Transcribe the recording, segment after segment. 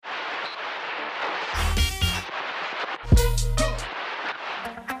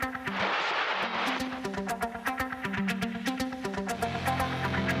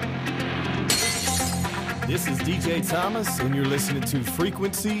This is DJ Thomas, and you're listening to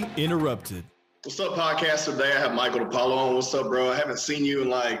Frequency Interrupted. What's up, podcast? Today I have Michael DePalo on. What's up, bro? I haven't seen you in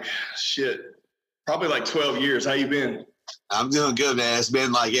probably 12 years. How you been? I'm doing good, man. It's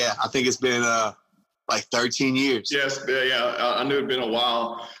been I think it's been 13 years. Yes, yeah. I knew it'd been a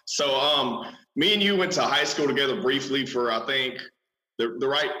while. So, me and you went to high school together briefly for, I think,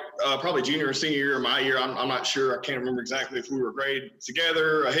 probably junior or senior year of my year. I'm not sure. I can't remember exactly if we were grade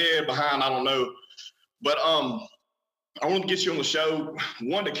together, ahead, behind. I don't know. But I wanted to get you on the show,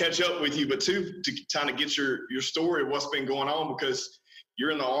 one, to catch up with you, but two, to kind of get your story of what's been going on, because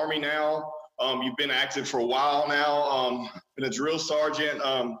you're in the Army now. You've been active for a while now, been a drill sergeant,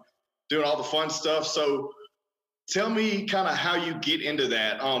 doing all the fun stuff. So tell me kind of how you get into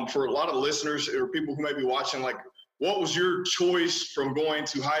that. For a lot of listeners or people who may be watching, what was your choice from going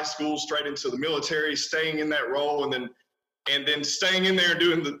to high school straight into the military, staying in that role, and then staying in there and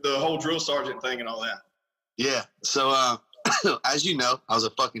doing the whole drill sergeant thing and all that? Yeah. So, as you know, I was a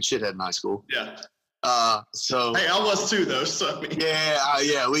fucking shithead in high school. Yeah. Hey, I was too, though. So we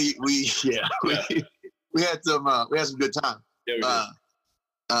had some good time. Yeah, we did.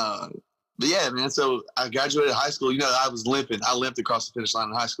 But yeah, man. So I graduated high school. You know, I was limping. I limped across the finish line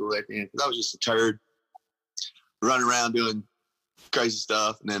in high school at the end because I was just a turd running around doing crazy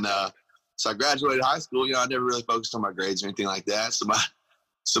stuff. And then, so I graduated high school. You know, I never really focused on my grades or anything like that.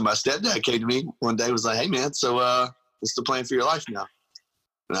 So my stepdad came to me one day, was like, "Hey, man, so what's the plan for your life now?"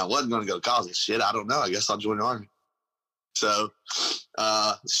 And I wasn't going to go to college. Shit, I don't know. I guess I'll join the Army. So,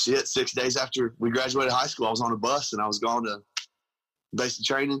 6 days after we graduated high school, I was on a bus and I was going to basic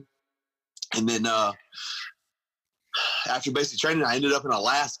training. And then after basic training, I ended up in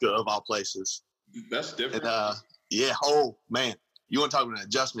Alaska, of all places. That's different. And, yeah, oh, man. You want to talk about an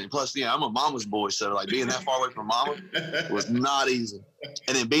adjustment. Plus, yeah, I'm a mama's boy, so being that far away from mama was not easy.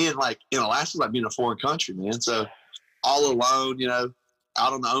 And then being in Alaska, being in a foreign country, man. So all alone, you know,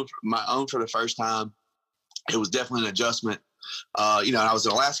 out on my own for the first time, it was definitely an adjustment. You know, I was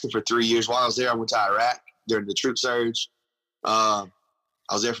in Alaska for 3 years. While I was there, I went to Iraq during the troop surge. I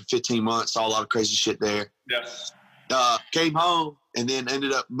was there for 15 months, saw a lot of crazy shit there. Yes. Came home and then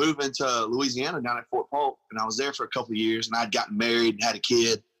ended up moving to Louisiana down at Fort Polk. And I was there for a couple of years, and I'd gotten married and had a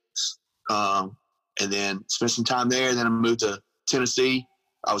kid. And then spent some time there. And then I moved to Tennessee.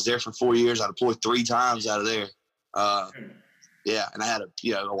 I was there for 4 years. I deployed 3 times out of there. Yeah. And I had a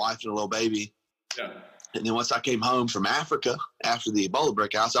wife and a little baby. Yeah. And then once I came home from Africa after the Ebola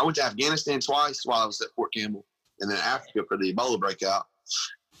breakout, so I went to Afghanistan twice while I was at Fort Campbell, and then Africa for the Ebola breakout.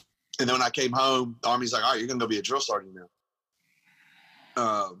 And then when I came home, the Army's like, "All right, you're going to go be a drill sergeant now."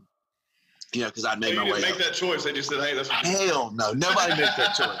 You know, because I'd made my way. You didn't make that choice. They just said, "Hey, that's hell no." Nobody makes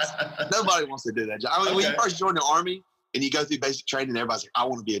that choice. Nobody wants to do that job. I mean, when you first join the Army and you go through basic training, everybody's like, "I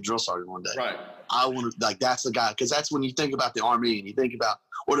want to be a drill sergeant one day." Right. I want to, that's the guy, because that's when you think about the Army and you think about,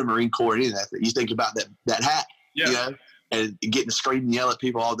 or the Marine Corps, any of that. You think about that hat, yeah. You know, and getting to scream and yell at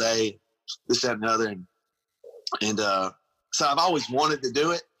people all day, this, that, and the other. And so I've always wanted to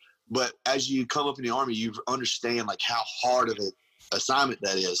do it. But as you come up in the Army, you understand how hard of an assignment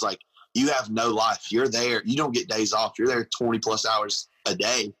that is. You have no life. You're there. You don't get days off. You're there 20 plus hours a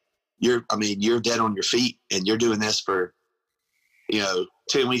day. You're dead on your feet, and you're doing this for,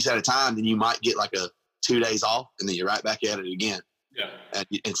 10 weeks at a time. Then you might get 2 days off, and then you're right back at it again. Yeah. And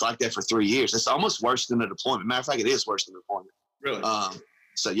it's like that for 3 years. It's almost worse than a deployment. Matter of fact, it is worse than a deployment. Really?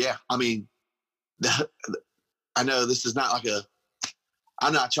 So yeah, I mean, I know this is not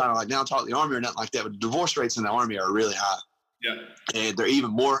I'm not trying to now talk the Army or nothing like that, but the divorce rates in the Army are really high. Yeah. And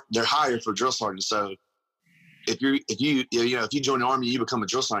they're higher for drill sergeants. So if you join the Army, you become a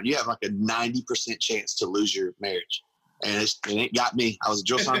drill sergeant, you have a 90% chance to lose your marriage. And it got me. I was a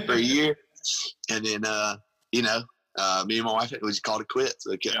drill sergeant for a year, and then me and my wife, we just called it quits.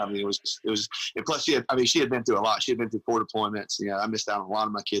 Yeah. I mean, it was, and plus she had been through a lot. She had been through 4 deployments. I missed out on a lot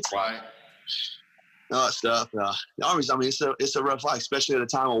of my kids' life. All that stuff. The Army's, it's a rough life, especially at a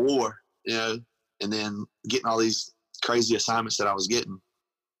time of war, and then getting all these crazy assignments that I was getting.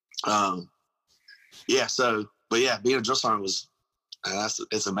 Being a drill sergeant was,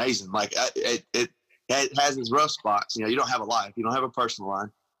 it's amazing. It has its rough spots. You don't have a life. You don't have a personal life.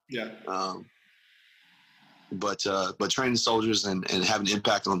 Yeah. But training soldiers and having an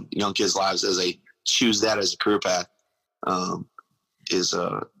impact on young kids' lives as they choose that as a career path is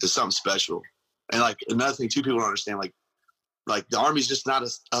something special. And another thing too, people don't understand, the Army's just not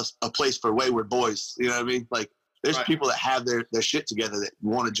a place for wayward boys. You know what I mean? There's right. people that have their shit together that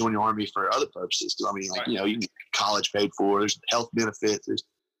want to join the Army for other purposes. Right. You get college paid for. There's health benefits.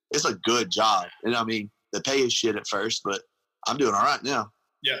 It's a good job. And the pay is shit at first, but I'm doing all right now.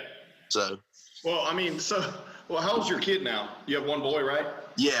 Yeah. So Well, I mean, well, how old's your kid now? You have one boy, right?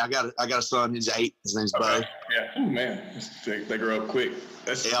 Yeah, I got a son. He's 8. His name's Bo. Yeah. Oh man, they grow up quick.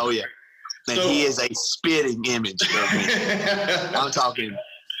 Oh yeah. And he is a spitting image of me. I'm talking.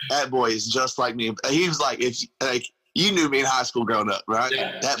 That boy is just like me. He was like, if like you knew me in high school growing up, right?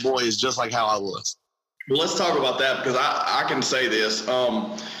 Yeah. That boy is just like how I was. Well, let's talk about that because I can say this.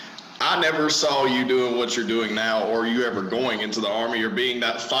 I never saw you doing what you're doing now, or you ever going into the Army, or being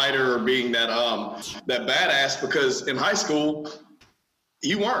that fighter, or being that that badass. Because in high school,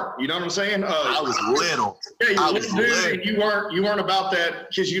 you weren't. You know what I'm saying? I was little. Yeah, you I were was little, little. and you weren't about that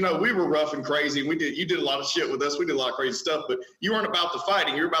because we were rough and crazy. You did a lot of shit with us. We did a lot of crazy stuff, but you weren't about the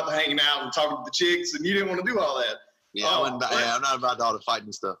fighting. You were about the hanging out and talking to the chicks, and you didn't want to do all that. Yeah, I'm not about all the fighting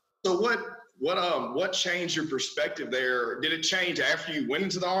and stuff. So what changed your perspective there? Did it change after you went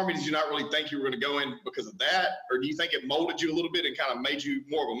into the Army? Did you not really think you were going to go in because of that? Or do you think it molded you a little bit and kind of made you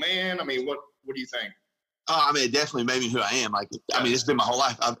more of a man? I mean, what do you think? I mean, it definitely made me who I am. Like, I mean, it's been my whole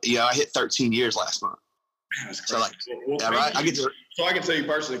life. I hit 13 years last month. That's crazy. So like, well, yeah, right. So I can tell you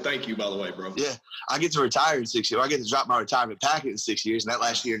personally, thank you, by the way, bro. Yeah, I get to retire in 6 years. I get to drop my retirement packet in 6 years, and that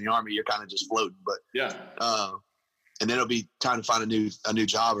last year in the Army, you're kind of just floating. But yeah. And then it'll be time to find a new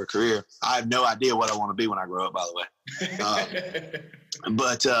job or career. I have no idea what I want to be when I grow up, by the way.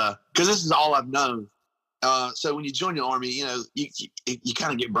 But because this is all I've known. So when you join the Army, you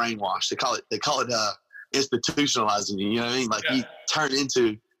kind of get brainwashed. They call it institutionalizing you. You know what I mean? Like you turn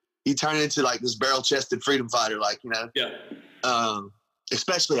into like this barrel-chested freedom fighter. Like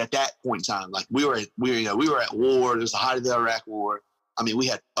especially at that point in time. Like we were at war. It was the height of the Iraq War. I mean, we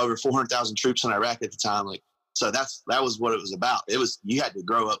had over 400,000 troops in Iraq at the time. Like. So that was what it was about. You had to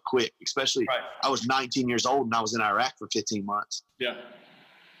grow up quick, especially I was 19 years old and I was in Iraq for 15 months. Yeah.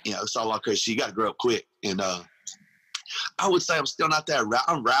 It's all like crazy. You got to grow up quick. And I would say I'm still not that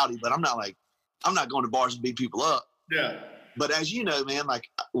I'm rowdy, but I'm not going to bars and beat people up. Yeah. But as you know, man, like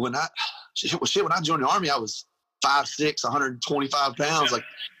when I joined the Army, I was 5'6", 125 pounds. Like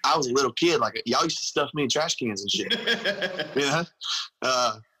I was a little kid. Like y'all used to stuff me in trash cans and shit.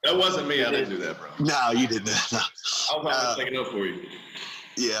 That wasn't me. I didn't do that, bro. No, you didn't. No. I was taking up for you.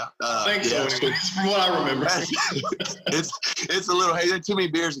 Yeah. Thanks, so. From what I remember. it's a little. Hey, that's too many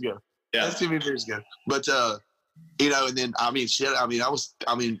beers ago. Yeah. That's too many beers ago. But and then I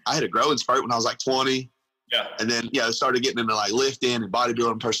had a growing spurt when I was like 20. Yeah. And then started getting into like lifting and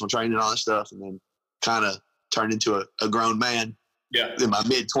bodybuilding, personal training, and all that stuff, and then kind of turned into a grown man. Yeah. In my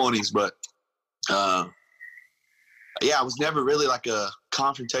mid 20s, but I was never really like a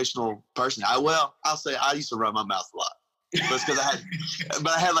confrontational person. I'll say I used to run my mouth a lot. But it's because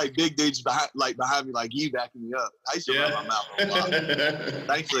I had like big dudes behind me, like you backing me up. I used to run my mouth a lot.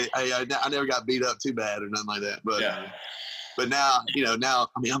 Thankfully, I never got beat up too bad or nothing like that. But but now,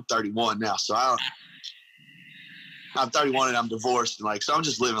 I mean, I'm 31 now, so I'm 31 and I'm divorced, and so I'm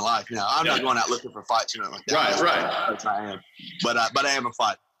just living life now. I'm not going out looking for fights or nothing like that. Right. That's how I am. But I am a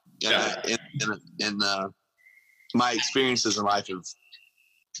fighter. And my experiences in life have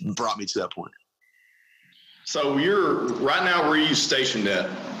brought me to that point. So right now, where are you stationed at?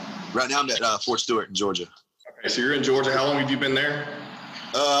 Right now I'm at Fort Stewart in Georgia. Okay, so you're in Georgia. How long have you been there?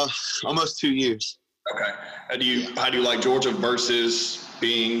 Almost 2 years. Okay. How do you like Georgia versus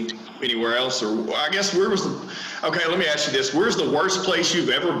being anywhere else? Or I guess okay, let me ask you this. Where's the worst place you've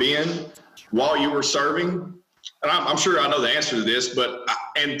ever been while you were serving? And I'm sure I know the answer to this,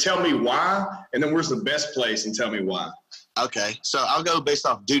 and tell me why, and then where's the best place and tell me why. Okay, so I'll go based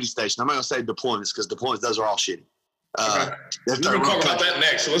off duty station. I'm not going to say deployments because deployments, those are all shitty. Okay. We're going to talk about that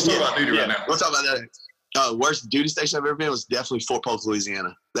next, so let's talk about duty right now. We'll talk about that next. Worst duty station I've ever been was definitely Fort Polk,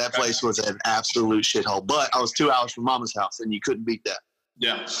 Louisiana. That place was an absolute shithole, but I was 2 hours from Mama's house, and you couldn't beat that.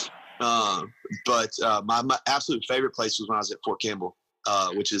 Yeah. But my absolute favorite place was when I was at Fort Campbell,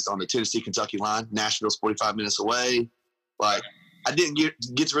 which is on the Tennessee-Kentucky line. Nashville's 45 minutes away. Like, I didn't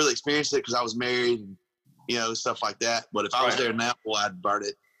get to really experience it because I was married and, stuff like that. But if I was there now, boy, I'd burn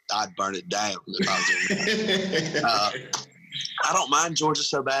it down if I was there. I don't mind Georgia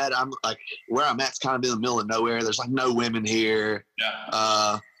so bad. I'm like, where I'm at's kind of in the middle of nowhere. There's like no women here.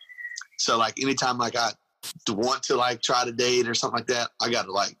 Yeah. So like anytime like I want to like try to date or something like that, I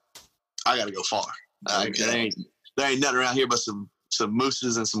gotta go far. Okay. There ain't nothing around here but some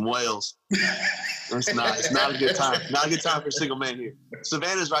mooses and some whales. It's not a good time. Not a good time for a single man here.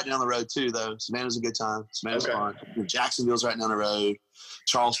 Savannah's right down the road too, though. Savannah's a good time. Savannah's fun. Jacksonville's right down the road.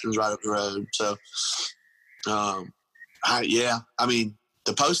 Charleston's right up the road. So, I mean,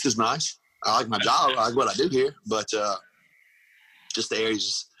 the post is nice. I like my job. I like what I do here, but just the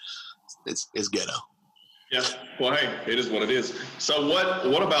area's it's ghetto. Yeah. Well, hey, it is what it is. So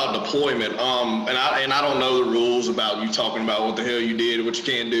what about deployment? And I don't know the rules about you talking about what the hell you did, what you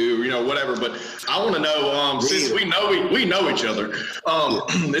can't do, whatever. But I want to know, since we know each other.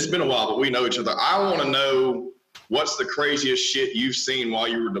 It's been a while, but we know each other. I want to know what's the craziest shit you've seen while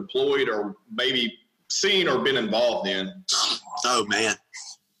you were deployed, or maybe seen or been involved in. Oh man.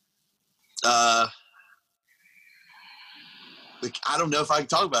 I don't know if I can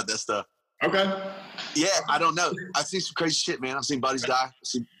talk about that stuff. Okay. Yeah, I don't know. I've seen some crazy shit, man. I've seen buddies die.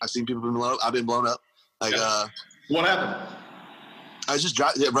 I've seen people been blown up. I've been blown up. Like, what happened? I just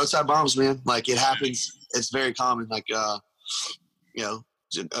roadside bombs, man. Like, it happens. It's very common. Like,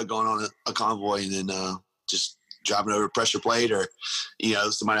 going on a convoy and then just driving over a pressure plate, or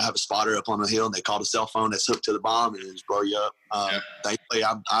somebody have a spotter up on the hill and they call a cell phone that's hooked to the bomb and it just blow you up. Thankfully,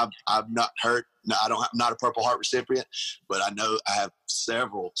 I'm not hurt. No, I'm not a Purple Heart recipient, but I know I have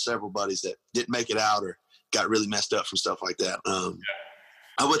several buddies that didn't make it out or got really messed up from stuff like that.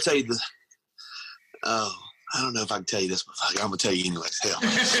 I would tell you I don't know if I can tell you this, but I'm gonna tell you anyways. Hell,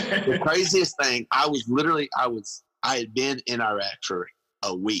 the craziest thing, I had been in Iraq for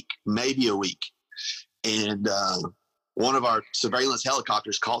a week, maybe a week, and one of our surveillance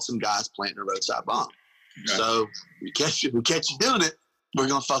helicopters caught some guys planting a roadside bomb. Okay. So we catch you doing it, we're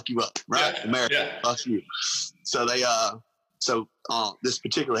gonna fuck you up, right? Yeah, America, fuck you. So they, this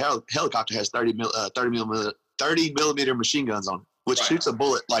particular helicopter has 30 millimeter machine guns on it, which shoots a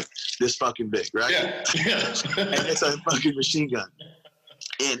bullet like this fucking big, right? Yeah. And it's a fucking machine gun,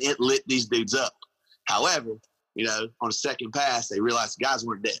 and it lit these dudes up. However, on a second pass, they realized the guys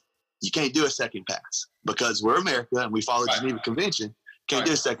weren't dead. You can't do a second pass because we're America and we follow the Geneva Convention. Can't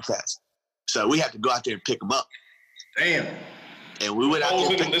do a second pass. So we had to go out there and pick them up. Damn. And we went out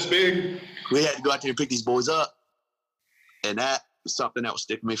there. This big. We had to go out there and pick these boys up. And that was something that was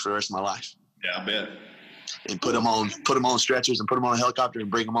sticking me for the rest of my life. Yeah, I bet. And put them on stretchers and put them on a helicopter and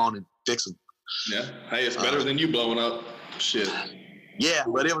bring them on and fix them. Yeah. Hey, it's better than you blowing up. Shit. Yeah,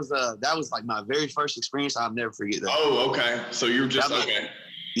 but it was that was like my very first experience. I'll never forget that. Oh, okay. So you were just okay.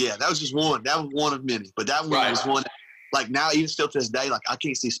 Yeah, that was just one. That was one of many. But that one was one. Like now, even still to this day, like I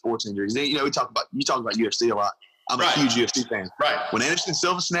can't see sports injuries. You talk about UFC a lot. I'm a huge UFC fan. Right. When Anderson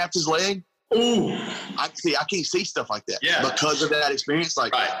Silva snapped his leg, I can't see stuff like that. Yeah. Because of that experience,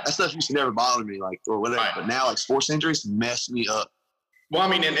 like that stuff used to never bother me, like or whatever. Right. But now, like sports injuries mess me up. Well, I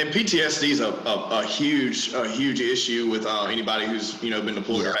mean, and PTSD is a huge issue with anybody who's been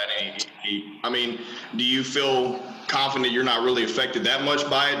deployed or had any. I mean, do you feel confident you're not really affected that much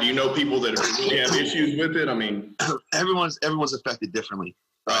by it? Do you know people that really have issues with it? I mean, everyone's affected differently.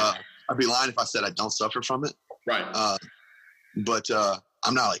 Right. I'd be lying if I said I don't suffer from it. Right. But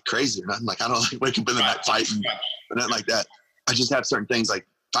I'm not like crazy or nothing. Like I don't like wake up in the night fighting or nothing like that. I just have certain things like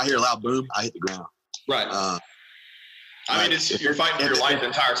if I hear a loud boom, I hit the ground. Right. I mean, you're fighting for your life the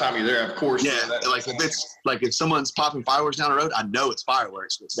entire time you're there, of course. Yeah, if someone's popping fireworks down the road, I know it's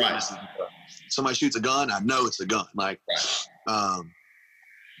fireworks. Right. Somebody shoots a gun, I know it's a gun. Like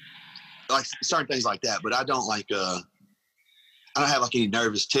certain things like that. But I don't I don't have like any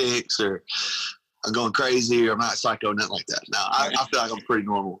nervous tics or I'm going crazy or I'm not psycho, nothing like that. No, I feel like I'm pretty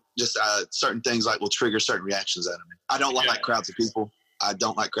normal. Just certain things will trigger certain reactions out of me. I don't like crowds of people. I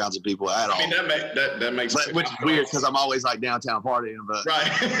don't like crowds of people at all. I mean, that makes sense. Which is weird because I'm always like downtown partying, but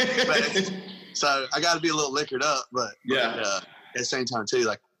so I got to be a little liquored up, but at the same time too,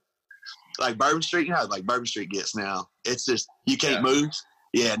 like Bourbon Street, like Bourbon Street gets now. It's just you can't move.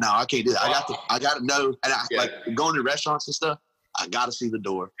 Yeah, no, I can't do that. I got to know, and like going to restaurants and stuff. I got to see the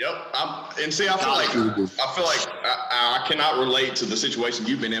door. Yep. I feel like I cannot relate to the situation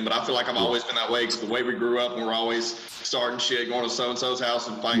you've been in, but I feel like I've always been that way because the way we grew up and we're always starting shit, going to so-and-so's house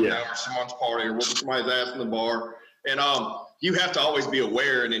and finding out for someone's party or whooping somebody's ass in the bar. And you have to always be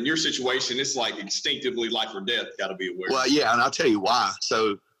aware. And in your situation, it's like instinctively life or death. Got to be aware. Well, yeah, and I'll tell you why.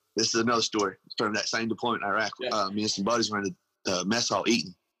 So this is another story from that same deployment in Iraq. Me and some buddies were in the mess hall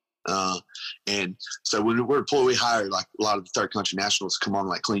eating. And so when we're deployed, we hire like a lot of the third country nationals to come on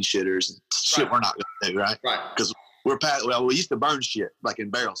like clean shitters and shit we're not gonna do, right? Right. Because we used to burn shit like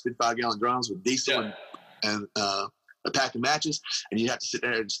in barrels, 55-gallon drums with diesel and a pack of matches, and you have to sit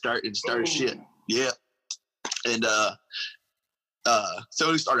there and start shit. Yeah. And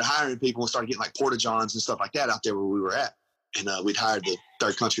so we started hiring people and started getting like porta-johns and stuff like that out there where we were at. And we'd hire the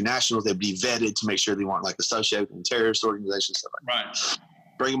third country nationals. They'd be vetted to make sure they weren't like associated with terrorist organizations, stuff like that.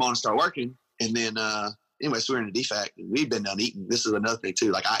 Bring them on and start working. And then, anyway, so we're in a DFAC and we've been done eating. This is another thing too.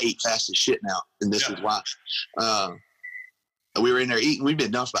 Like I eat fast as shit now. And this is why. We were in there eating. We'd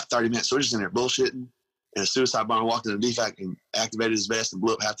been done for about 30 minutes. So we're just in there bullshitting. And a suicide bomber walked in the DFAC and activated his vest and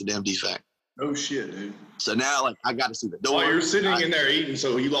blew up half the damn DFAC. Oh shit, dude. So now, like, I got to see the door. While you're sitting in there eating,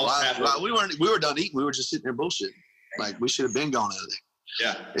 so you lost half. We were done eating. We were just sitting there bullshitting. Like, we should have been gone out of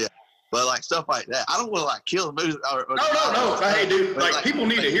there. Yeah. But like stuff like that, I don't want to like kill them. No. Hey, dude, like people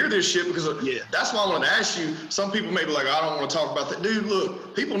need to hear this shit because that's why I wanted to ask you. Some people may be like, I don't want to talk about that. Dude,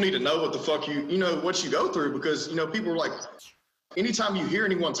 look, people need to know what the fuck what you go through because people are like, anytime you hear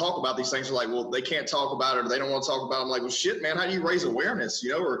anyone talk about these things, they're like, well, they can't talk about it or they don't want to talk about it. I'm like, well, shit, man, how do you raise awareness?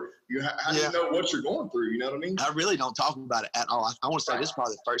 Or how do you know what you're going through? You know what I mean? I really don't talk about it at all. I want to say this is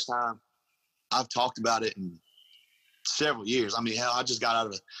probably the first time I've talked about it in several years. I mean, hell, I just got out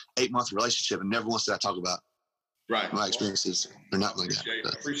of an 8-month relationship and never once did I talk about my experiences or nothing like that. I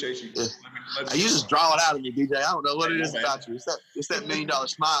appreciate you. Yeah. You just draw it out of me, DJ. I don't know what it is about you. It's that $1 million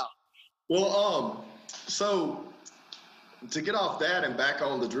smile. Well, so to get off that and back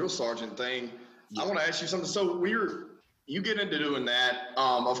on the drill sergeant thing, I want to ask you something. So you get into doing that.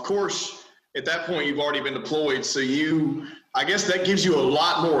 Of course, at that point, you've already been deployed. So I guess that gives you a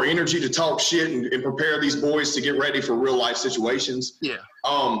lot more energy to talk shit and prepare these boys to get ready for real life situations. Yeah.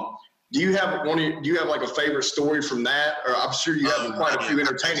 Do you have like a favorite story from that? Or I'm sure you have quite a few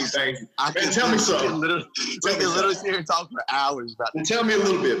entertaining things. Tell me something. We can literally sit here and talk for hours about that. Tell me a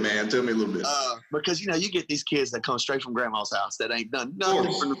little bit, man. Tell me a little bit. Because you get these kids that come straight from grandma's house that ain't done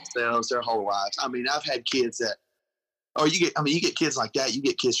nothing for themselves their whole lives. I mean, I've had kids that, you get kids like that. You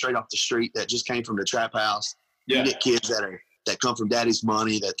get kids straight off the street that just came from the trap house. Yeah. You get kids that come from daddy's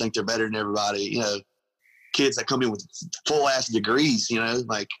money that think they're better than everybody. Kids that come in with full ass degrees.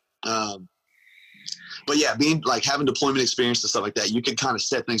 But yeah, being like having deployment experience and stuff like that, you can kind of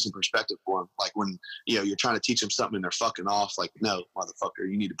set things in perspective for them. Like when you're trying to teach them something and they're fucking off. Like, no, motherfucker,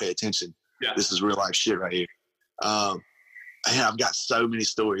 you need to pay attention. Yeah. This is real life shit right here. I've got so many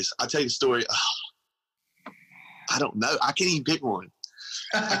stories. I'll tell you a story. I don't know. I can't even pick one.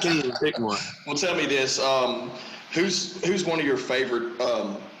 Well, tell me this. Who's one of your favorite,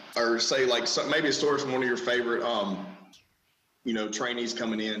 or say like maybe a story from one of your favorite, trainees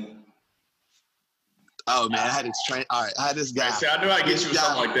coming in? Oh man, I had this guy. See, I knew I'd get you with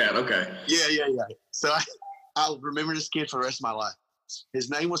something like that. Okay. Yeah. So I'll remember this kid for the rest of my life. His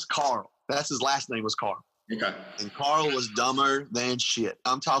name was Carl. That's his last name was Carl. Okay. And Carl was dumber than shit.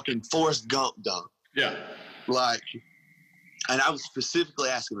 I'm talking Forrest Gump dumb. Yeah. And I was specifically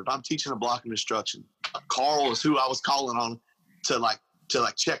asking if I'm teaching a block of instruction, Carl is who I was calling on to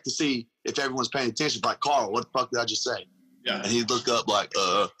check to see if everyone's paying attention. Like, Carl, what the fuck did I just say? Yeah. And he'd look up like,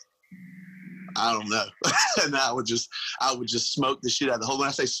 I don't know. And I would just smoke the shit out of the whole. When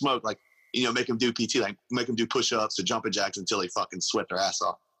I say smoke, like, make them do PT, like make them do push-ups or jumping jacks until they fucking sweat their ass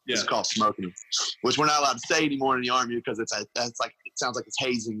off. Yeah. It's called smoking them, which we're not allowed to say anymore in the Army because it sounds like it's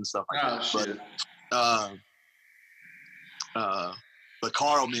hazing and stuff like that. Shit. But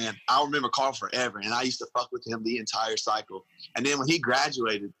Carl, man, I'll remember Carl forever. And I used to fuck with him the entire cycle. And then when he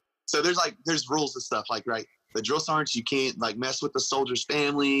graduated, so there's rules and stuff like, right, the drill sergeants, you can't like mess with the soldiers'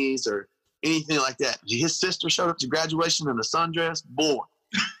 families or anything like that. His sister showed up to graduation in a sundress. Boy.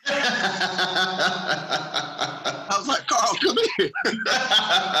 I was like, Carl, come here.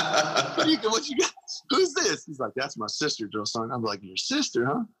 What you got? Who's this? He's like, that's my sister, drill sergeant. I'm like, your sister,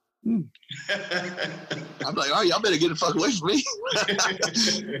 huh? I'm like, all right, y'all better get the fuck away from me.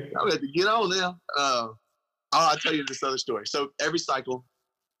 Y'all better get on now. I'll tell you this other story. So every cycle,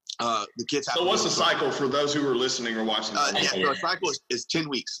 the kids have. So what's the cycle for those who are listening or watching? So a cycle is 10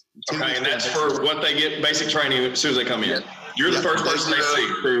 weeks. 10 okay, weeks and that's for what they get basic training as soon as they come in. Yeah. You're the first person they see.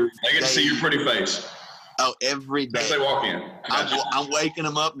 They get to see your pretty face. Oh, every day. As they walk in. I'm waking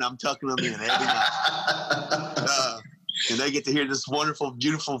them up and I'm tucking them in every night. And they get to hear this wonderful,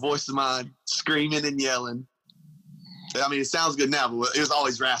 beautiful voice of mine screaming and yelling. I mean, it sounds good now, but it was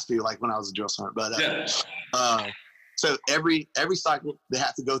always raspy, like when I was a drill sergeant. But so every cycle, they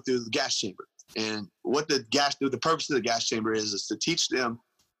have to go through the gas chamber. And what the purpose of the gas chamber is to teach them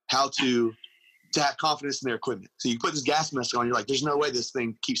how to have confidence in their equipment. So you put this gas mask on, you're like, there's no way this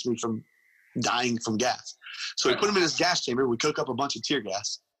thing keeps me from dying from gas. So we put them in this gas chamber. We cook up a bunch of tear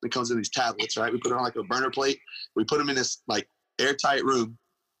gas that comes in these tablets, right? We put it on like a burner plate. We put them in this like airtight room,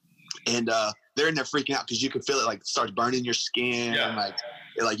 and they're in there freaking out because you can feel it, like it starts burning your skin. Yeah.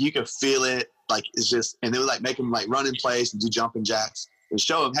 Like you can feel it, like it's just. And they would like make them like run in place and do jumping jacks and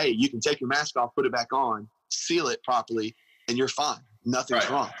show them, hey, you can take your mask off, put it back on, seal it properly, and you're fine. Nothing's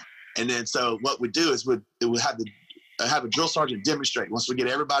wrong. And then so what we do is we'll have a drill sergeant demonstrate. Once we get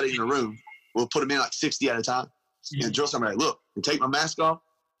everybody in the room, we'll put them in like 60 at a time. And the drill sergeant like, look, you take my mask off,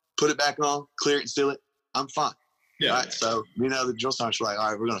 put it back on, clear it and seal it. I'm fine. Yeah. All right. So, the drill sergeants were like,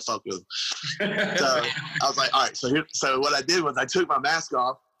 all right, we're going to fuck with them. So I was like, all right. So what I did was I took my mask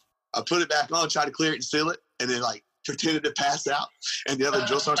off I put it back on, tried to clear it and seal it, and then like pretended to pass out. And the other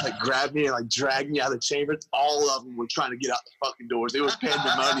drill sergeants like grabbed me and like dragged me out of the chamber. All of them were trying to get out the fucking doors. It was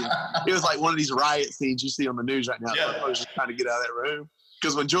pandemonium. It was like one of these riot scenes you see on the news right now. I was just trying to get out of that room.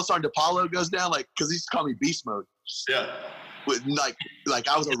 Because when Drill Sergeant DePalo goes down, like, because he used to call me Beast Mode. Yeah. With like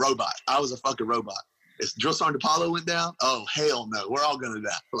I was a robot. I was a fucking robot. If Drill Sergeant DePalo went down, oh hell no, we're all gonna die.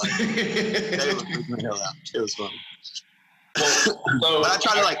 Like they were freaking the hell out. It was funny. But I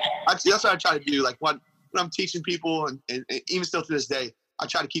try to that's what I try to do. Like when I'm teaching people, and even still to this day, I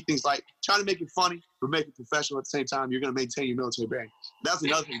try to keep things like trying to make it funny, but make it professional at the same time. You're gonna maintain your military brand. That's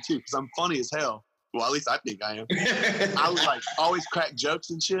another thing too, because I'm funny as hell. Well, at least I think I am. I would like always crack jokes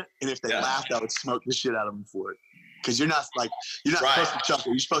and shit, and if they laughed, I would smoke the shit out of them for it. Because you're not supposed to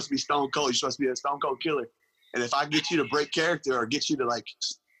chuckle. You're supposed to be stone cold. You're supposed to be a stone cold killer. And if I get you to break character or get you to like,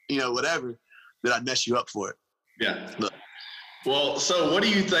 whatever, then I'd mess you up for it. Yeah. Look. Well, so what do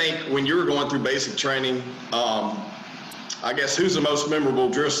you think when you were going through basic training? I guess who's the most memorable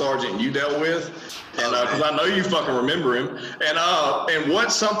drill sergeant you dealt with? And because I know you fucking remember him. And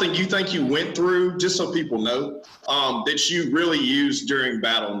what's something you think you went through, just so people know, that you really used during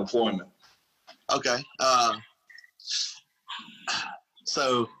battle and deployment? Okay.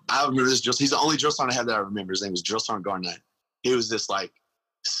 So I remember this drill. He's the only drill sergeant I have that I remember. His name was Drill Sergeant Garnett. He was this like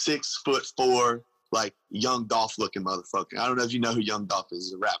 6'4", like Young Dolph looking motherfucker. I don't know if you know who Young Dolph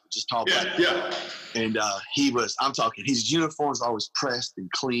is, a rapper, just tall black. Yeah. And his uniforms always pressed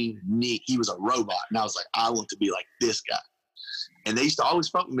and clean, neat. He was a robot. And I was like, I want to be like this guy. And they used to always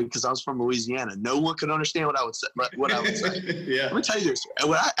fuck with me because I was from Louisiana. No one could understand what I would say. Yeah. Let me tell you this.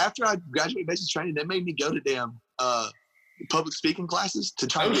 After I graduated basic training, they made me go to damn public speaking classes to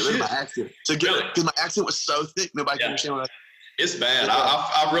try to get rid of my accent. Because my accent was so thick, nobody could understand what I. It's bad.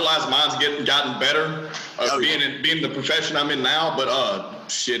 I've realized mine's gotten better being the profession I'm in now, but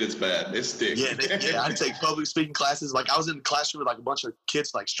shit, it's bad. It's thick. Yeah, I take public speaking classes. Like I was in the classroom with like a bunch of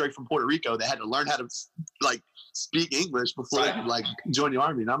kids like straight from Puerto Rico. They had to learn how to like speak English before they could like join the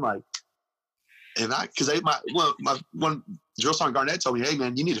army. And I'm like, one Drill Sergeant Garnett told me, hey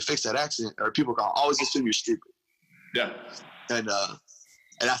man, you need to fix that accent, or people can always assume you're stupid. Yeah. And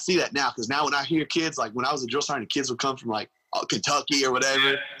I see that now, because now when I hear kids, like when I was a drill sergeant, kids would come from like Kentucky or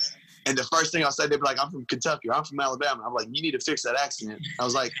whatever. And the first thing I'll say, they'd be like, I'm from Kentucky or I'm from Alabama. I'm like, you need to fix that accent. I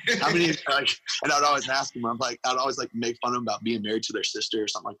was like, how many, like, and I'd always ask them, I'd always like make fun of them about being married to their sister or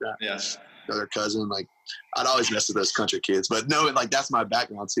something like that. Yeah. Or their cousin. Like, I'd always mess with those country kids. But knowing like that's my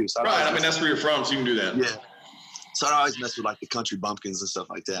background too. So that's where you're from, so you can do that. Yeah. So I'd always mess with like the country bumpkins and stuff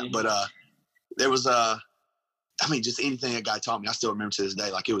like that. Mm-hmm. But there was just anything that guy taught me, I still remember to this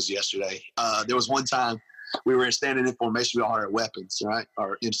day, like it was yesterday. There was one time we were standing in formation, we all had our weapons, right?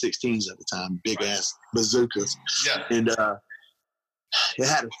 Our M16s at the time, big ass bazookas. Yeah. And it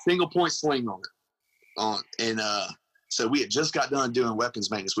had a single point sling on it. And so we had just got done doing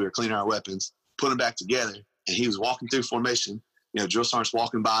weapons maintenance. We were cleaning our weapons, putting them back together. And he was walking through formation, drill sergeants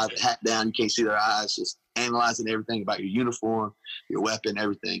walking by, the hat down, you can't see their eyes, just analyzing everything about your uniform, your weapon,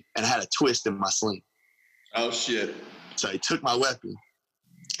 everything. And I had a twist in my sling. Oh, shit. So he took my weapon.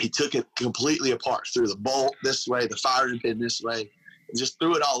 He took it completely apart, threw the bolt this way, the firing pin this way, and just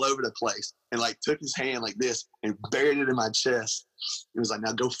threw it all over the place. And, like, took his hand like this and buried it in my chest. He was like,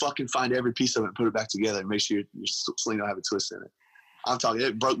 now go fucking find every piece of it and put it back together and make sure your sling don't have a twist in it. I'm talking,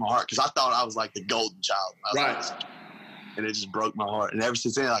 it broke my heart because I thought I was, like, the golden child. Right. And it just broke my heart. And ever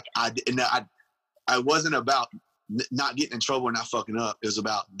since then, like, I wasn't about not getting in trouble or not fucking up. It was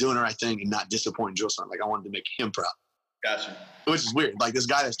about doing the right thing and not disappointing drill sergeant. Like I wanted to make him proud. Gotcha. Which is weird. Like this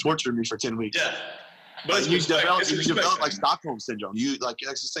guy that's tortured me for 10 weeks. Yeah. But like, you develop like Stockholm syndrome. You like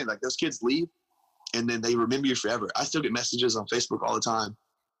that's the same. Like those kids leave and then they remember you forever. I still get messages on Facebook all the time.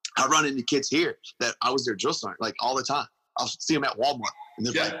 I run into kids here that I was their drill sergeant like all the time. I'll see them at Walmart and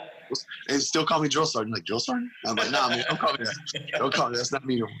they're like, and they still call me drill sergeant. Like drill sergeant? I'm like, nah, man, don't call me that. Don't call me that. That's not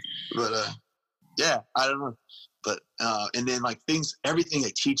me no more. But yeah, I don't know. But and then like everything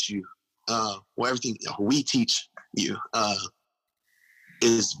they teach you, everything we teach you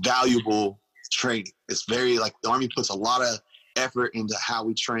is valuable training. It's very like the Army puts a lot of effort into how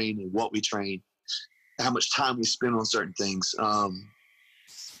we train and what we train, how much time we spend on certain things. I'll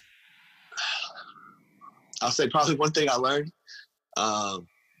say probably one thing I learned that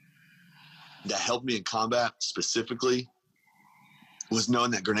helped me in combat specifically was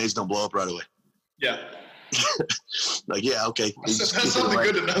knowing that grenades don't blow up right away. Yeah. Like, yeah, okay. That's something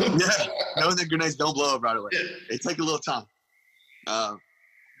good to know. Yeah, knowing that grenades don't blow up right away. Yeah. It takes a little time.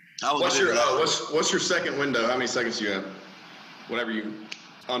 What's your second window? How many seconds do you have? Whenever you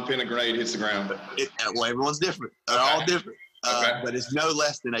unpin a grenade hits the ground. Well, everyone's different. They're all different. But it's no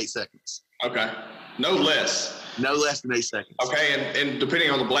less than 8 seconds. Okay. No less. No less than 8 seconds. Okay, and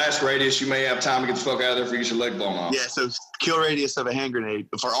depending on the blast radius, you may have time to get the fuck out of there if you get your leg blown off. Yeah, so kill radius of a hand grenade,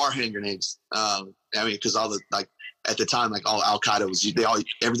 for our hand grenades, I mean, because all the, like, at the time, like, all Al-Qaeda was,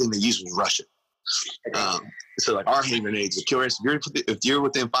 everything they used was Russian. So, like, our hand grenades, the kill radius, if you're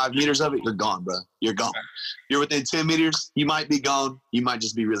within 5 meters of it, you're gone, bro. You're gone. Okay. You're within 10 meters, you might be gone. You might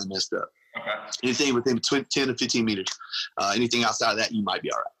just be really messed up. Okay. Anything within 10 to 15 meters. Anything outside of that, you might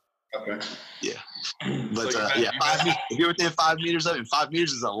be all right. Okay. Yeah. But, so if you're within 5 meters of it, 5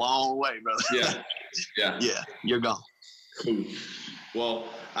 meters is a long way, brother. Yeah. Yeah. Yeah, you're gone. Cool. Well,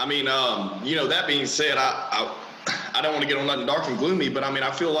 I mean, that being said, I don't want to get on nothing dark and gloomy, but I mean,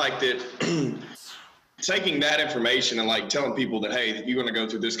 I feel like that taking that information and like telling people that, hey, you're going to go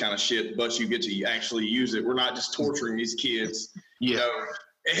through this kind of shit, but you get to actually use it. We're not just torturing these kids, you know,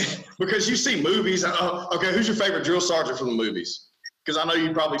 because you see movies. Okay, who's your favorite drill sergeant from the movies? Because I know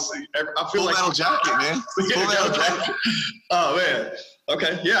you probably see. I feel like Full Metal Jacket, man. Full Metal Jacket. Oh man.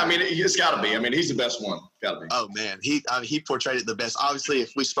 Okay. Yeah. I mean, it's got to be. I mean, he's the best one. Got to be. Oh man, he portrayed it the best. Obviously,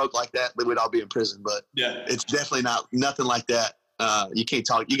 if we spoke like that, we would all be in prison. But yeah, it's definitely nothing like that. You can't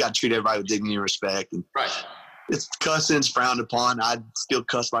talk. You got to treat everybody with dignity and respect. And right. It's cussing's frowned upon. I still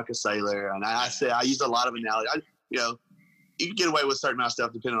cuss like a sailor, and I use a lot of analogy. You can get away with a certain amount of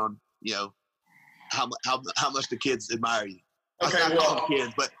stuff depending on how much the kids admire you. Okay, I call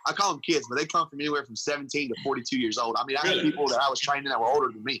them kids, but they come from anywhere from 17 to 42 years old. I mean, I had people that I was training that were older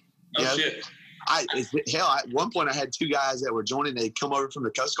than me. Shit. At one point I had 2 guys that were joining. They'd come over from the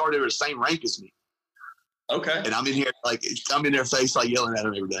Coast Guard. They were the same rank as me. Okay. And I'm in their face, like yelling at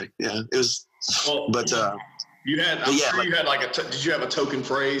them every day. Yeah, it was. Well, but you had. You had like did you have a token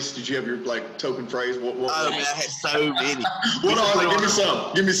phrase? Did you have your like token phrase? What man, I had so many. What are they? Give me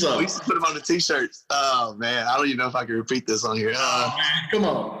some. Give me some. We used to put them on the T-shirts. Oh man, I don't even know if I can repeat this on here. Man, come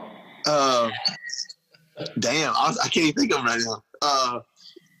on. Damn, I can't even think of them right now.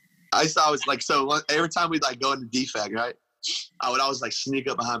 I used to always every time we'd like go into DFAG, right? I would always like sneak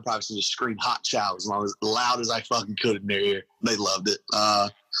up behind privates and just scream hot chow as loud as I fucking could in their ear. They loved it.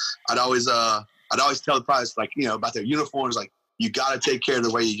 I'd always tell the privates about their uniforms, like you got to take care of the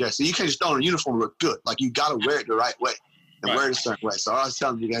way you dress. So you can't just throw on a uniform and look good. Like you got to wear it the right way and wear it a certain way. So I always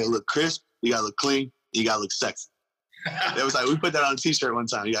tell them you got to look crisp, you got to look clean, you got to look sexy. It was like we put that on a T-shirt one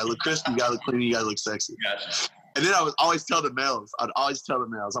time. You got to look crisp, you got to look clean, you got to look sexy. Gotcha. And then I would always tell the males. I'm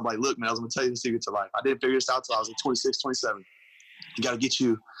like, look, males, I'm going to tell you the secret to life. I didn't figure this out until I was like 26, 27. You got to get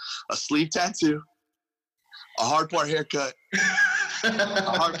you a sleeve tattoo, a hard part haircut,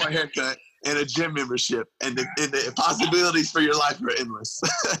 and a gym membership. And the possibilities for your life are endless.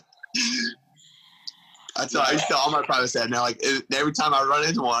 I used to tell all my privates that now. Like every time I run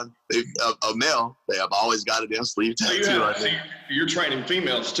into one, a male, they have always got a damn sleeve tattoo. So you're training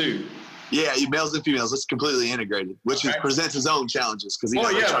females too. Yeah, males and females. It's completely integrated, which presents its own challenges. Of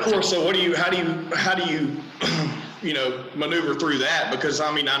course. So how do you maneuver through that? Because I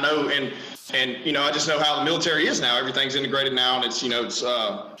mean, I know, and I just know how the military is now. Everything's integrated now, and it's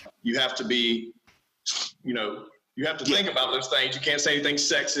you have to be, you have to think about those things. You can't say anything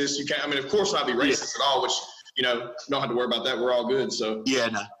sexist. You can't. I mean, of course, not be racist at all. Which don't have to worry about that. We're all good. So yeah,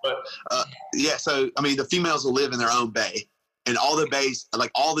 no. But So I mean, the females will live in their own bay. And all the bays,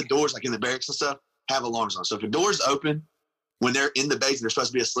 like all the doors, like in the barracks and stuff, have alarms on. So if a door's open when they're in the base and they're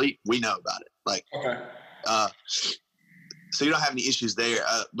supposed to be asleep, we know about it. Like, so you don't have any issues there.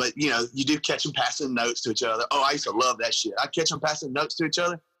 But you do catch them passing notes to each other. Oh, I used to love that shit. I'd catch them passing notes to each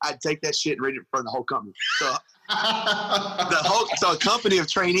other. I'd take that shit and read it in front of the whole company. So so a company of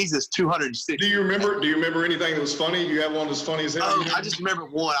trainees is 260. Do you remember anything that was funny? You have one that's funny as hell? Oh, I just remember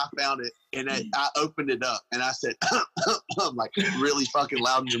one. I found it and I opened it up and I said, I'm like really fucking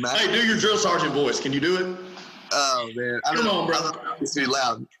loud and dramatic. Hey, do your drill sergeant voice. Can you do it? Oh man, Come on, bro. It's too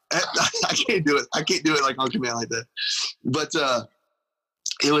loud. I can't do it. I can't do it like on command like that. But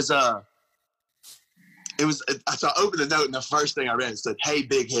it was. So I opened the note and the first thing I read said, "Hey,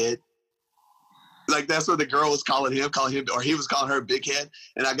 big head." Like that's what the girl was calling him, or he was calling her big head.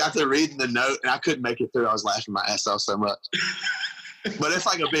 And I got to reading the note and I couldn't make it through. I was laughing my ass off so much. But it's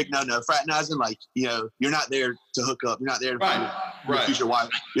like a big no-no. Fraternizing, like, you're not there to hook up. You're not there to find your future wife.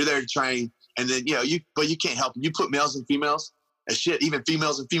 You're there to train. And then, but you can't help it. You put males and females and shit, even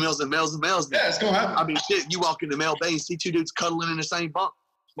females and females and males and males. Yeah, it's going to happen. I mean, shit, you walk in the male bay and see 2 dudes cuddling in the same bunk.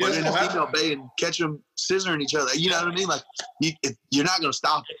 Or in the female bay and catch them scissoring each other. You know what I mean? Like, you're not going to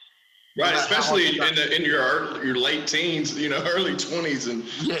stop it. Right, especially in your late teens, early 20s and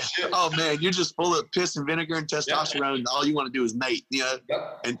shit. Oh man, you're just full of piss and vinegar and testosterone, and all you want to do is mate,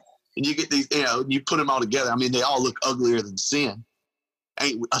 And and you get these, you put them all together. I mean, they all look uglier than sin.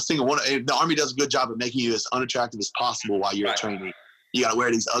 Ain't a single one. The Army does a good job of making you as unattractive as possible while you're a trainee. You got to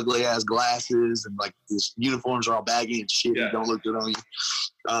wear these ugly ass glasses, and like these uniforms are all baggy and shit. Yeah. Don't look good on you.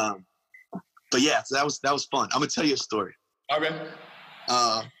 But yeah, so that was fun. I'm gonna tell you a story. Okay.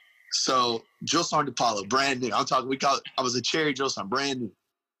 So drill sergeant DePalo, brand new. I was a cherry drill sergeant, brand new.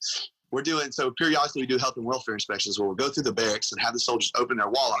 We're doing, so periodically we do health and welfare inspections where we'll go through the barracks and have the soldiers open their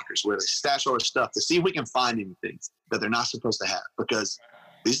wall lockers where they stash all their stuff to see if we can find anything that they're not supposed to have, because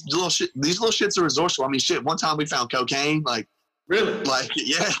these little shits are resourceful. I mean, shit, one time we found cocaine, like, really? Like,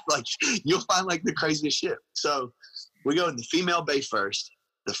 yeah, like you'll find like the craziest shit. So we go in the female bay first.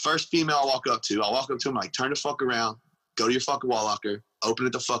 The first female I'll walk up to them like, turn the fuck around, go to your fucking wall locker, open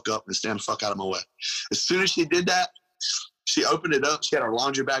it the fuck up, and stand the fuck out of my way. As soon as she did that, she opened it up. She had her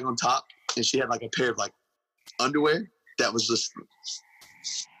laundry bag on top, and she had like a pair of like underwear that was just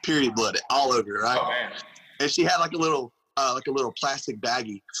period blood all over it, right? Oh, man. And she had like a little plastic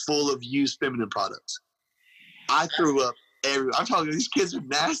baggie full of used feminine products. I threw up I'm talking, these kids are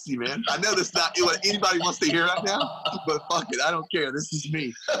nasty, man. I know that's not what anybody wants to hear right now, but fuck it, I don't care. This is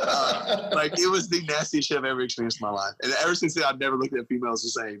me. Like, it was the nastiest shit I've ever experienced in my life. And ever since then, I've never looked at females the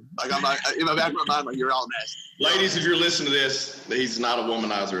same. Like, I'm like, in my back of my mind, like, you're all nasty. Ladies, if you're listening to this, he's not a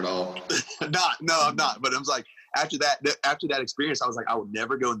womanizer at all. No, I'm not. But I was like, after that experience, I was like, I would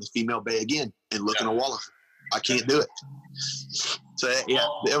never go in the female bay again and look in a wall. I can't do it. So yeah,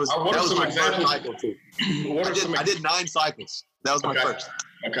 that was my first cycle too. I did 9 cycles. That was my first.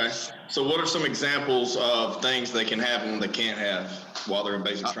 Okay. So what are some examples of things they can have and they can't have while they're in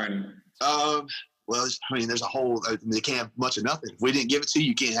basic training? Well, I mean, there's a whole. They can't have much of nothing. If we didn't give it to you,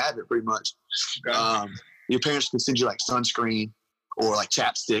 you can't have it. Pretty much. Okay. Your parents could send you like sunscreen or like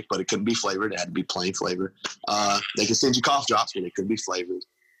chapstick, but it couldn't be flavored. It had to be plain flavor. They could send you cough drops, but they couldn't be flavored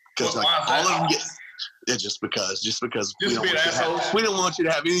because like all of them get. Yeah, just because we don't want you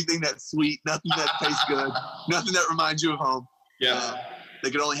to have anything that's sweet, nothing that tastes good, nothing that reminds you of home. Yeah. They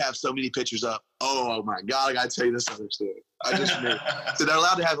could only have so many pictures up. Oh my God, I gotta tell you this other story. I just knew. So they're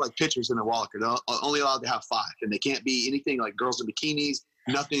allowed to have like pictures in their wall locker. They're only allowed to have 5, and they can't be anything like girls in bikinis,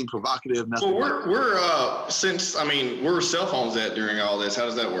 nothing provocative, nothing. Well, we're cell phones during all this. How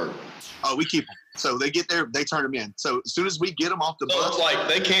does that work? Oh, we keep them. So they get there, they turn them in. So as soon as we get them off the bus, it's like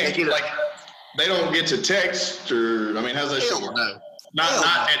they can't they don't get to text, or I mean, how's that shit work? No.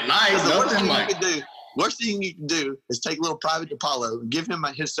 Not at night. Worst thing you can do is take a little private DePalo, give him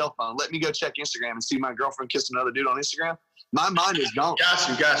his cell phone, let me go check Instagram and see my girlfriend kiss another dude on Instagram. My mind is gone.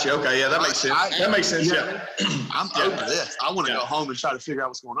 Got you. Okay, yeah, that makes sense. That makes sense. Yeah. I'm over this. I want to go home and try to figure out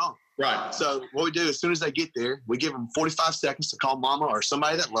what's going on. Right. So what we do as soon as they get there, we give them 45 seconds to call mama or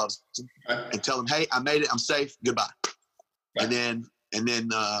somebody that loves them and tell them, hey, I made it. I'm safe. Goodbye. Right. And then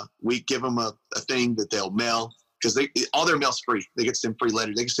we give them a thing that they'll mail, because all their mail's free. They get to send free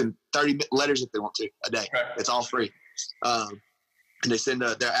letters. They can send 30 letters if they want to a day. Right. It's all free. And they send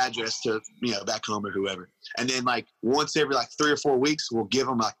their address to back home or whoever. And then like once every like 3 or 4 weeks, we'll give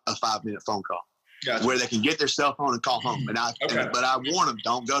them like a 5-minute phone call. Gotcha. Where they can get their cell phone and call home. But I warn them,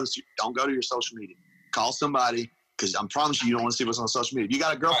 don't go to your social media. Call somebody, because I promise you don't want to see what's on social media. If you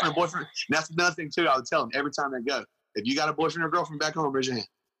got a girlfriend, boyfriend, and that's another thing too. I would tell them every time they go. If you got a boyfriend or girlfriend back home, raise your hand.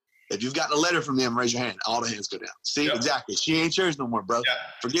 If you've gotten a letter from them, raise your hand. All the hands go down. See, exactly. She ain't yours no more, bro. Yeah.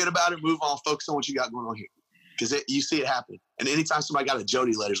 Forget about it. Move on. Focus on what you got going on here. Because you see it happen. And anytime somebody got a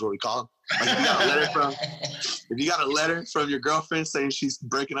Jody letter is what we call them. Like if you got a letter from your girlfriend saying she's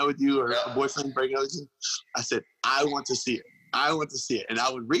breaking up with you, or a boyfriend breaking up with you, I said, I want to see it. I want to see it. And I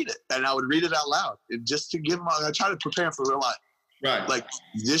would read it. And I would read it out loud. And just to give them, I try to prepare them for real life. Right. Like,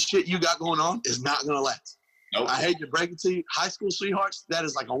 this shit you got going on is not going to last. Nope. I hate to break it to you. High school sweethearts, that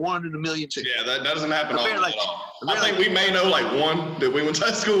is like a 1 in a million chance. Yeah, that doesn't happen all the time. I think we may know like one that we went to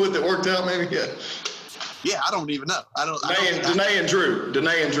high school with that worked out, maybe. Yeah. Yeah, I don't even know. Danae and Drew. They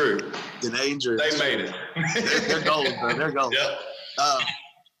made it. They're gold, bro. They're gold. Yep.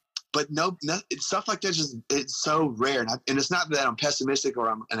 But no, stuff like that it's so rare. And it's not that I'm pessimistic or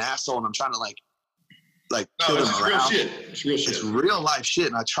I'm an asshole and I'm trying to like kill them around. Real shit. It's real shit. It's real life shit,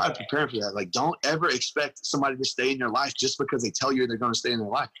 and I try to prepare for that. Like, don't ever expect somebody to stay in your life just because they tell you they're going to stay in their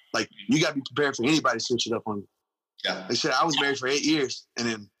life. Like, you got to be prepared for anybody to switch it up on you. Yeah. They said I was married for 8 years, and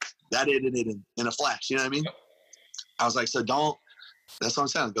then that ended it in a flash. You know what I mean? Yep. I was like, so don't. That's what I'm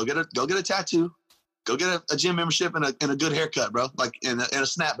saying. Go get a tattoo. Go get a gym membership and a good haircut, bro. Like and a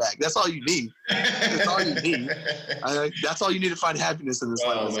snapback. That's all you need. That's all you need. That's all you need to find happiness in this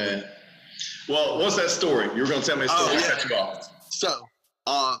life. Oh man. Well, what's that story? You were going to tell me a story. So,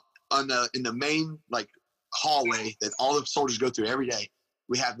 in the main like hallway that all the soldiers go through every day,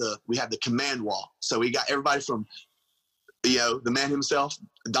 we have the command wall. So we got everybody from, the man himself,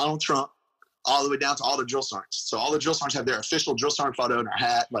 Donald Trump, all the way down to all the drill sergeants. So all the drill sergeants have their official drill sergeant photo in their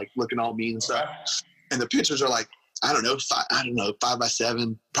hat, like looking all mean and stuff. And the pictures are like, I don't know,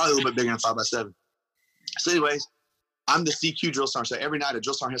 5x7, probably a little bit bigger than 5x7. So anyways, I'm the CQ drill sergeant. So every night a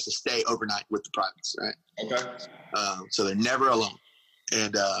drill sergeant has to stay overnight with the privates, right? Okay. So they're never alone.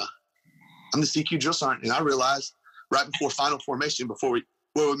 And I'm the CQ drill sergeant, and I realized right before final formation, before we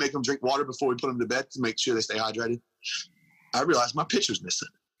make them drink water before we put them to bed to make sure they stay hydrated, I realized my picture's missing.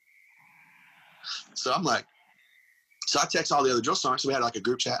 So I'm like, I text all the other drill sergeants. So we had like a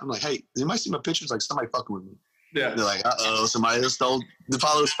group chat. I'm like, hey, does anybody see my pictures? Like somebody fucking with me. Yeah. They're like, uh-oh, somebody else stole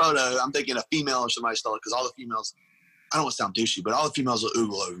DePalo's photo. I'm thinking a female or somebody stole it, because all the females, I don't want to sound douchey, but all the females will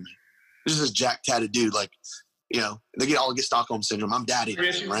oogle over me. There's this jack tatted dude, like, they get Stockholm syndrome. I'm daddy.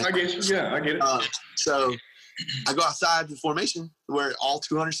 Right? I get you. Yeah, I get it. So I go outside to formation where all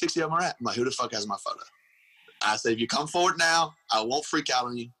 260 of them are at. I'm like, who the fuck has my photo? I said, if you come forward now, I won't freak out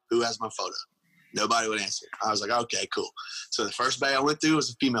on you. Who has my photo? Nobody would answer. I was like, okay, cool. So the first bay I went through was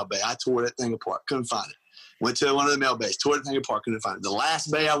a female bay. I tore that thing apart. Couldn't find it. Went to one of the male bays. Tore the thing apart. Couldn't find it. The last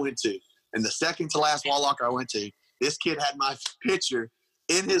bay I went to, and the second to last wall locker I went to, this kid had my picture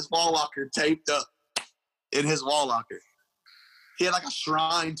in his wall locker taped up. In his wall locker. He had like a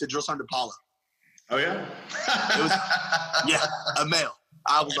shrine to Drill Sergeant DePalo. Oh, yeah? It was, yeah, a male.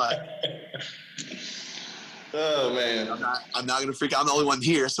 I was like, oh, man. I'm not going to freak out. I'm the only one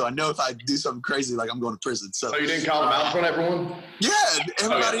here, so I know if I do something crazy, like I'm going to prison. So you didn't call him out in front of everyone? Yeah,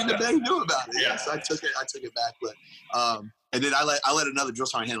 everybody in the bay knew about it. Yeah. So I took it back. But and then I let another drill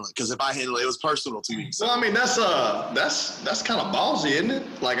sergeant handle it, because if I handle it, it was personal to me. So. Well, I mean, that's kind of ballsy, isn't it?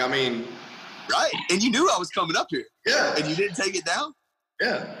 Like, I mean. Right. And you knew I was coming up here. Yeah. And you didn't take it down?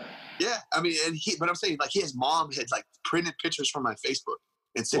 Yeah. Yeah. I mean, but I'm saying, like, his mom had, like, printed pictures from my Facebook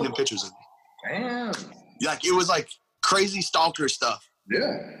and sent him pictures of me. Damn. Like, it was, like, crazy stalker stuff.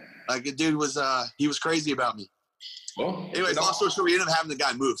 Yeah. Like, the dude was, he was crazy about me. Well. Anyways, long story short, we ended up having the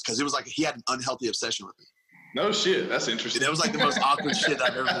guy move, because it was like he had an unhealthy obsession with me. No shit. That's interesting. That was, like, the most awkward shit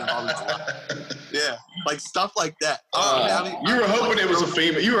I've ever been involved in my life. Yeah. Like, stuff like that. You were hoping it was a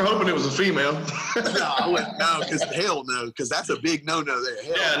female. You were hoping it was a female. No, I wouldn't. No, because hell no, because that's a big no-no there.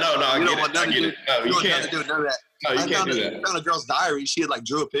 Hell, yeah, no, I get it. No, you can't. Do none of that. No, you can't do that. I found a girl's diary. She had, like,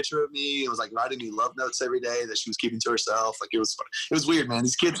 drew a picture of me and was, like, writing me love notes every day that she was keeping to herself. Like, it was weird, man.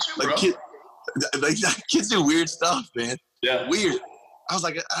 These kids, kids do weird stuff, man. Yeah. Weird. I was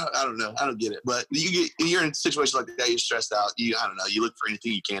like, I don't know. I don't get it. But you're in a situation like that, you're stressed out. I don't know. You look for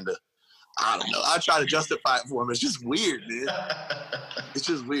anything you can to, I don't know. I try to justify it for them. It's just weird, man. It's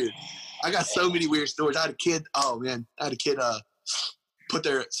just weird. I got so many weird stories. I had a kid put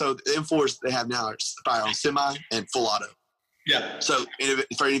their, so the M4s they have now are fire on semi and full auto. Yeah. So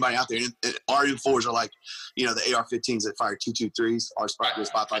for anybody out there, our M4s are like, the AR-15s that fire 223s. Ours fire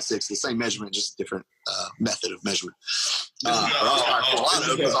 5.56, the same measurement, just different method of measurement. This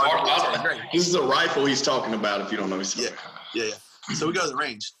is a rifle he's talking about, if you don't know. Yeah. So we go to the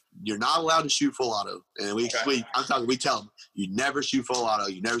range. You're not allowed to shoot full auto. And we tell them, you never shoot full auto.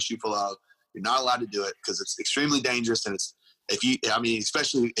 You never shoot full auto. You're not allowed to do it because it's extremely dangerous. And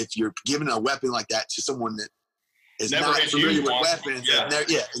especially if you're giving a weapon like that to someone that is never not familiar with weapons. Yeah,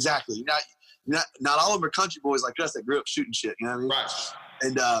 exactly. Not all of them are country boys like us that grew up shooting shit. You know what I mean? Right.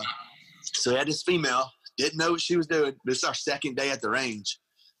 And so we had this female, didn't know what she was doing. This is our second day at the range.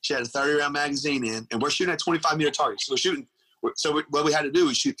 She had a 30-round magazine in, and we're shooting at 25-meter targets. So what we had to do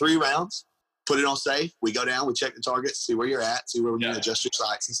was shoot 3 rounds, put it on safe. We go down, we check the targets, see where you're at, see where we can adjust your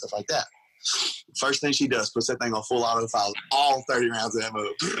sights and stuff like that. First thing she does, puts that thing on full auto, fires all 30 rounds of ammo.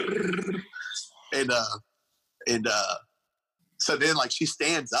 And so then, like, she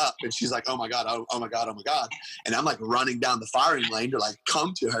stands up and she's like, oh my God. And I'm like running down the firing lane to like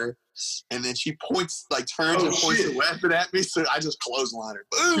come to her. And then she points, like turns and points the weapon at me. So I just clothesline her.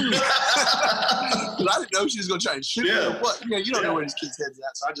 Boom! Because I didn't know she was going to try and shoot me or what. You don't know where these kids' heads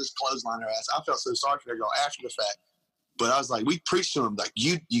at. So I just clothesline her ass. I felt so sorry for her girl after the fact. But I was like, we preached to them, like,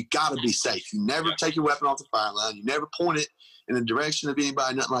 you got to be safe. You never take your weapon off the firing line. You never point it in the direction of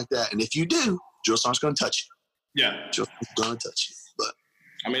anybody, nothing like that. And if you do, drill sergeant's going to touch you. Yeah. Drill sergeant's going to touch you. But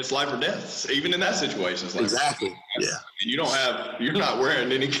I mean, it's life or death. Even in that situation, it's like exactly. Yeah. And you're not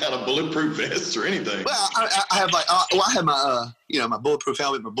wearing any kind of bulletproof vest or anything. Well, I have like, I have my, my bulletproof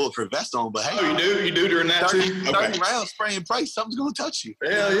helmet, my bulletproof vest on. But hey, you do? You do during that 30 rounds, spray and pray, something's going to touch you.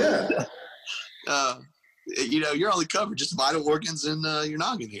 Hell yeah. You're only covered just vital organs and your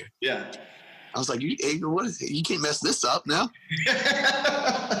noggin here. Yeah. I was like, what is it? You can't mess this up now.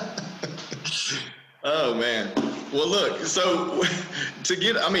 Oh man. Well, look, so to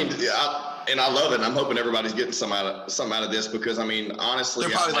get, I mean, and I love it. And I'm hoping everybody's getting some out of this because, I mean, honestly,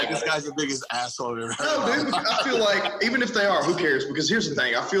 they're probably like, this guy's the biggest asshole ever. No, dude, I feel like even if they are, who cares? Because here's the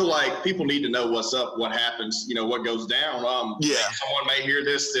thing. I feel like people need to know what's up, what happens, you know, what goes down. Someone may hear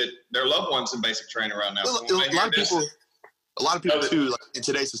this, that their loved one's in basic training right now. Well, a lot of people too, like in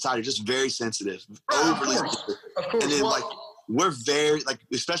today's society, are just very sensitive, overly sensitive. Of course. And then like, we're very, like,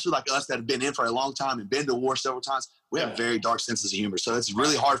 especially like us that have been in for a long time and been to war several times, we have very dark senses of humor. So it's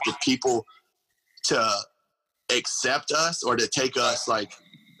really hard for people to accept us or to take us like,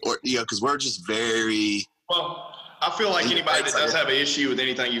 or, you know, because we're just very. Well, I feel like anybody that does have an issue with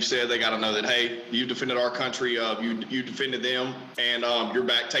anything you've said, they got to know that, hey, you defended our country, you defended them, and you're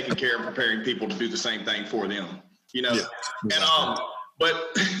back taking care and preparing people to do the same thing for them, you know? Yeah, exactly. And,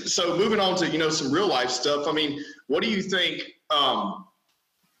 but so moving on to, you know, some real life stuff. I mean, what do you think, how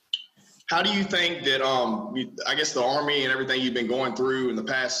do you think that, I guess the Army and everything you've been going through in the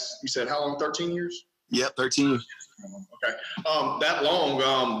past, you said how long, 13 years? Yep, 13 years. Okay. That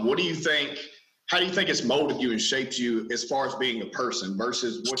long, what do you think, how do you think it's molded you and shaped you as far as being a person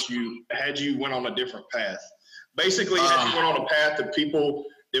versus what you went on a different path? Basically, had you went on a path that people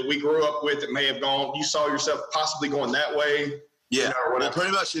that we grew up with that may have gone, you saw yourself possibly going that way? Yeah, well,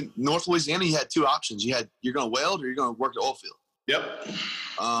 pretty much in North Louisiana, you had two options. You're going to weld or you're going to work the oil field. Yep.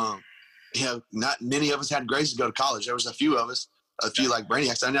 You know, not many of us had grace to go to college. There was a few of us, a few like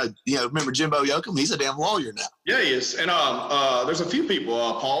brainiacs. I know, you know, remember Jimbo Yoakum? He's a damn lawyer now. Yeah, he is. And there's a few people.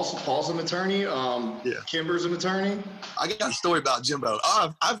 Paul's an attorney. Kimber's an attorney. I got a story about Jimbo.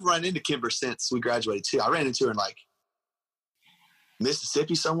 I've run into Kimber since we graduated too. I ran into her in like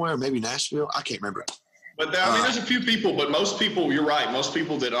Mississippi somewhere, maybe Nashville. I can't remember. But I mean, there's a few people, but most people, you're right. Most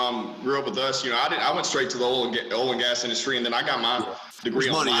people that grew up with us, you know, I went straight to the oil and gas industry, and then I got my degree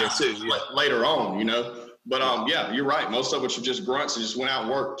on money there too, later on, you know. But yeah, you're right. Most of us are just grunts and just went out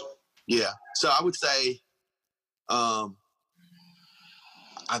and worked. Yeah. So I would say, I've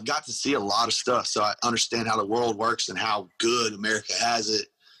got to see a lot of stuff, so I understand how the world works and how good America has it.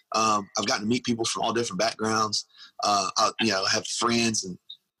 I've gotten to meet people from all different backgrounds. You know, have friends and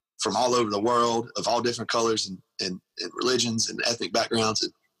from all over the world of all different colors and religions and ethnic backgrounds.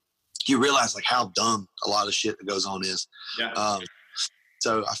 And you realize like how dumb a lot of shit that goes on is. Yeah.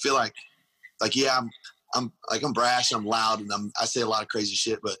 So I feel like, yeah, I'm brash, I'm loud, and I say a lot of crazy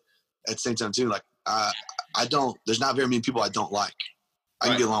shit, but at the same time too, like there's not very many people I don't like. I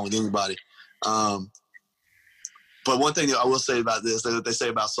can get along with anybody. But one thing that I will say about this, that they say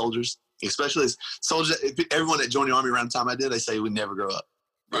about soldiers, especially soldiers, everyone that joined the Army around the time I did, they say we never grow up.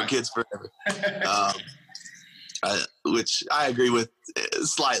 We're kids forever. Which I agree with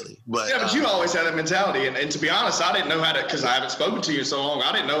slightly. But yeah, but you always had that mentality. And to be honest, I didn't know how to, because I haven't spoken to you in so long,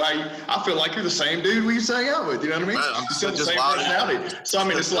 I didn't know how I feel like you're the same dude we used to hang out with. You know what I mean? Right, I'm still the same personality. So, I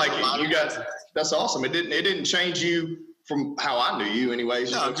mean, it's like that's awesome. It didn't change you from how I knew you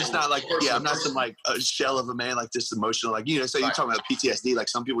anyways. No, I'm just not like, I'm not some like a shell of a man, like just emotional. Like, you know, say you're talking about PTSD, like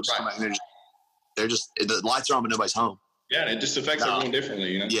some people just come out and they're just, the lights are on, but nobody's home. Yeah, and it just affects everyone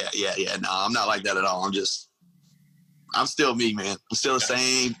differently, you know? Yeah. No, I'm not like that at all. I'm still me, man. I'm still the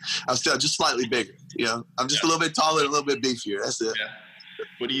same. I'm still just slightly bigger, you know? I'm just a little bit taller and a little bit beefier. That's it. Yeah.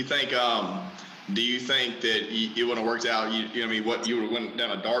 What do you think, do you think that it would have worked out, you know what I mean, what, you would have went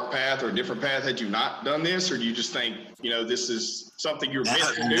down a dark path or a different path had you not done this? Or do you just think, you know, this is something you're meant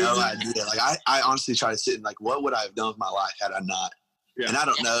to do? No idea. Like, I honestly try to sit and like, what would I have done with my life had I not? Yeah. And I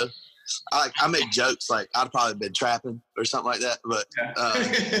don't know. I make jokes like I'd probably been trapping or something like that, but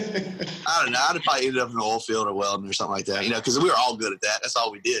I don't know. I'd have probably ended up in an oil field or welding or something like that, you know, because we were all good at that. That's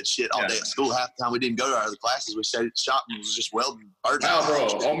all we did. Shit, all day at school. Half the time we didn't go to our other classes. We stayed at the shop and was just welding. Old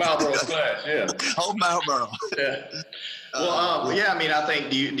Marlboro class, yeah. Old Marlboro. Yeah. Well, yeah. I mean, I think.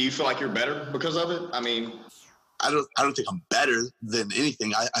 Do you feel like you're better because of it? I mean, I don't think I'm better than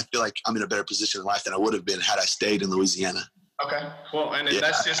anything. I feel like I'm in a better position in life than I would have been had I stayed in Louisiana. Okay. Well, and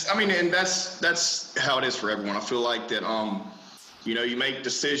that's just, I mean, and that's how it is for everyone. I feel like that, you know, you make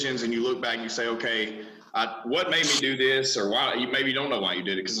decisions and you look back and you say, okay, what made me do this, or why? You maybe don't know why you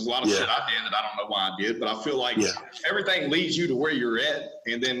did it, because there's a lot of shit I did that I don't know why I did, but I feel like everything leads you to where you're at.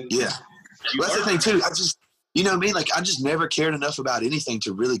 And then, well, that's the thing too. You know what I mean? Like, I just never cared enough about anything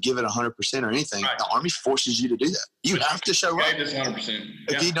to really give it 100% or anything. Right. The Army forces you to do that. You have to show up. Just 100%.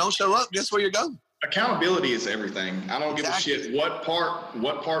 If you don't show up, guess where you're going? Accountability is everything. I don't give a shit what part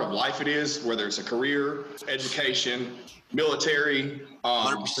of life it is, whether it's a career, education, military,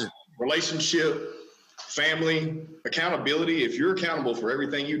 100%. Relationship, family. Accountability. If you're accountable for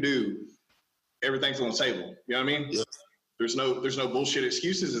everything you do, everything's on the table. You know what I mean? Yep. There's no bullshit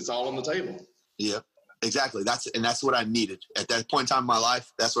excuses. It's all on the table. Yep. Exactly. That's what I needed at that point in time in my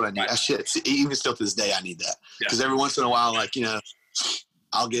life. That's what I need. That shit, even still to this day, I need that because every once in a while, like, you know,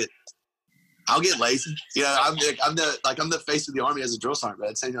 I'll get lazy. You know, I'm the face of the Army as a drill sergeant, but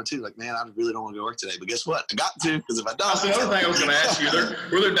I'd say, you know, too, like, man, I really don't want to go work today. But guess what? I got to, because if I don't. That's the other thing I was going to ask you.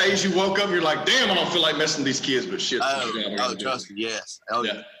 Were there days you woke up and you're like, damn, I don't feel like messing with these kids, but shit. Trust me, yes.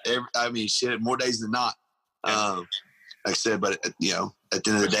 I mean, shit, more days than not. Like I said, but, you know, at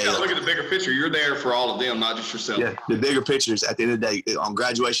the end of the day. You gotta look at the bigger picture. You're there for all of them, not just yourself. Yeah, the bigger picture is at the end of the day, on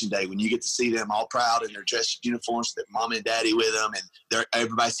graduation day, when you get to see them all proud in their dress uniforms, their mom and daddy with them, and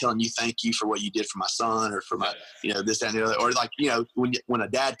everybody's telling you thank you for what you did for my son or for my, you know, this, that, and the other. Or like, you know, when a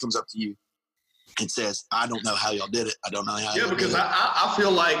dad comes up to you and says, I don't know how y'all did it. I don't know how y'all did it. Yeah, because I feel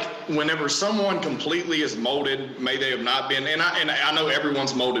like whenever someone completely is molded, may they have not been, and I know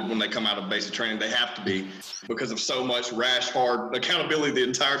everyone's molded when they come out of basic training. They have to be because of so much rash, hard accountability the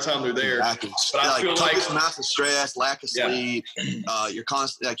entire time they're there. Exactly. But I feel like amounts of stress, lack of sleep, you're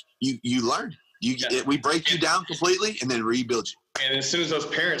constantly, like, you learn. We break you down completely and then rebuild you. And as soon as those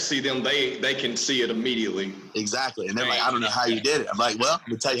parents see them, they can see it immediately. Exactly. And they're like, I don't know how you did it. I'm like, well, I'm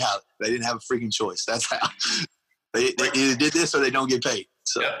going to tell you how. They didn't have a freaking choice. That's how. They either did this or they don't get paid.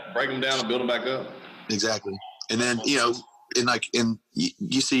 So break them down and build them back up. Exactly. And then, you know,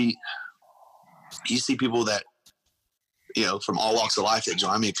 you see people that, you know, from all walks of life that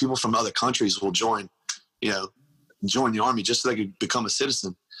join. I mean, people from other countries will join the Army just so they could become a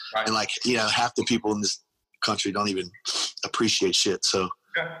citizen. Right. And, like, you know, half the people in this country don't even appreciate shit. So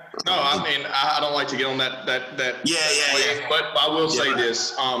no, I mean, I don't like to get on that yeah. But I will say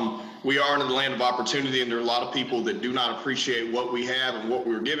this: we are in the land of opportunity, and there are a lot of people that do not appreciate what we have and what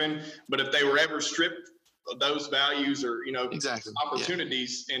we were given. But if they were ever stripped of those values or, you know,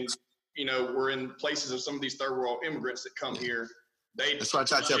 opportunities, and, you know, we're in places of some of these third world immigrants that come here, that's what I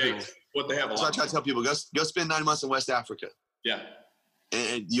try to tell people. What they have. That's what I try to tell people: go spend 9 months in West Africa. Yeah.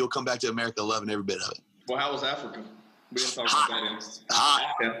 And you'll come back to America loving every bit of it. Well, how was Africa? We didn't talk about that.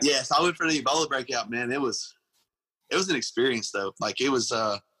 Hot. Yeah. Yes, I went for the Ebola breakout, man. It was an experience though. Like it was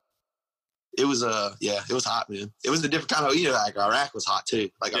hot, man. It was a different kind of, you know, like Iraq was hot too.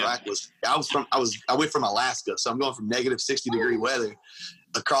 Like Iraq was, I went from Alaska, so I'm going from negative 60-degree weather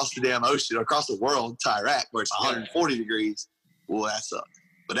across the damn ocean, across the world to Iraq where it's 140 degrees. Well, that sucked.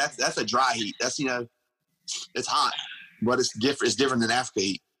 But that's a dry heat. That's, you know, it's hot. But it's different than Africa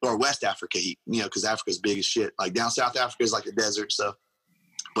heat or West Africa heat, you know, because Africa's big as shit. Like down South Africa is like a desert stuff.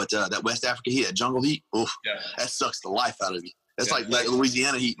 But that West Africa heat, that jungle heat, that sucks the life out of you. That's like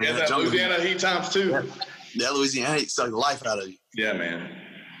Louisiana heat, man. Yeah, that Louisiana heat times two. That Louisiana heat sucks the life out of you. Yeah, man.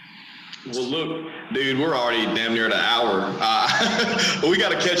 Well, look, dude, we're already damn near an hour. We got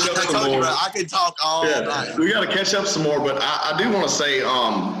to catch up some more. I can talk all night. We got to catch up some more, but I do want to say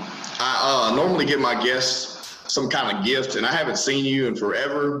I normally give my guests some kind of gift, and I haven't seen you in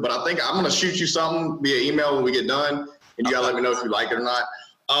forever, but I think I'm going to shoot you something via email when we get done, and you got to let me know if you like it or not.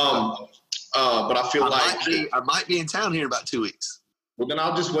 But I feel I might be in town here in about 2 weeks. Well, then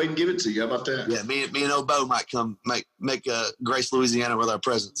I'll just wait and give it to you. How about that? Yeah, me and old Bo might come make grace Louisiana with our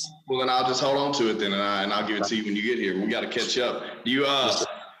presence. Well, then I'll just hold on to it then, and I'll give it to you when you get here. We got to catch up. Do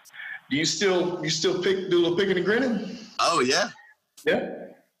you still do a little picking and grinning? Oh yeah. Yeah.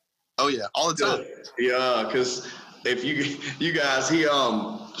 Oh yeah, all the time. Yeah, because if you guys,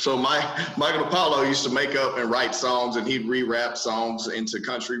 so Michael DePalo used to make up and write songs, and he'd re-rap songs into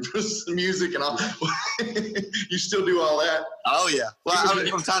country music, and you still do all that? Oh yeah. Well,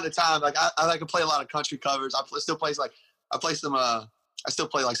 from time to time, like I like to play a lot of country covers. I still play like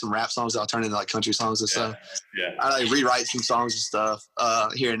some rap songs that I'll turn into like country songs and stuff. Yeah. I like rewrite some songs and stuff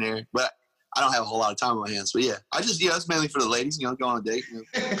here and there, but I don't have a whole lot of time on my hands. But yeah, it's mainly for the ladies, you know, go on a date, you know,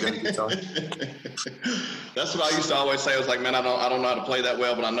 grab a guitar. That's what I used to always say. I was like, man, I don't know how to play that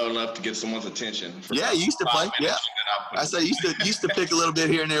well, but I know enough to get someone's attention. Yeah, you used to play. Yeah. I say you used to pick a little bit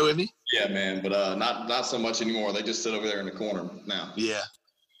here and there with me. Yeah, man, but not so much anymore. They just sit over there in the corner now. Yeah.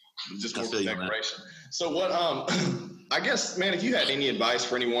 Just more for decoration. So what, I guess, man, if you had any advice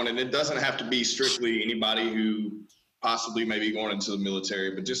for anyone, and it doesn't have to be strictly anybody who possibly maybe going into the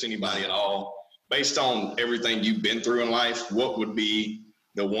military, but just anybody at all, based on everything you've been through in life, what would be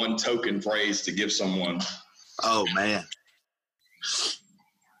the one token phrase to give someone? Oh, man.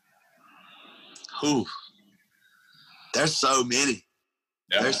 Ooh. There's so many.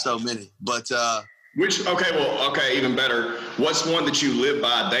 Yeah. There's so many. But even better. What's one that you live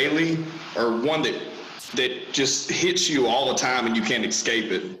by daily, or one that just hits you all the time and you can't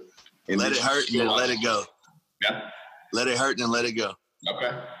escape it? Let it hurt and then let it go. Yeah. Let it hurt and then let it go.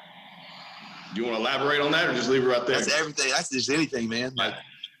 Okay. Do you want to elaborate on that or just leave it right there? That's everything. That's just anything, man. Like,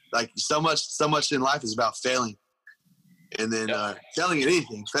 like so much in life is about failing. And then failing at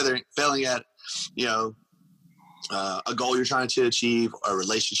anything, failing at, you know, a goal you're trying to achieve, a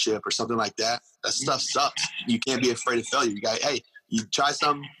relationship or something like that. That stuff sucks. You can't be afraid of failure. You got, hey, you try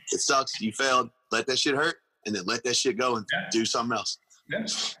something, it sucks, you failed, let that shit hurt, and then let that shit go and do something else. Yeah.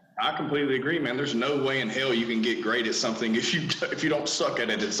 I completely agree, man. There's no way in hell you can get great at something if you don't suck at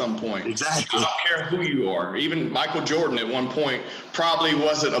it at some point. Exactly. I don't care who you are. Even Michael Jordan at one point probably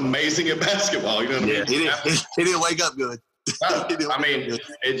wasn't amazing at basketball. You know what I mean? He didn't wake up good. I mean,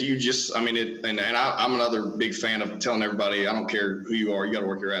 I'm another big fan of telling everybody, I don't care who you are, you got to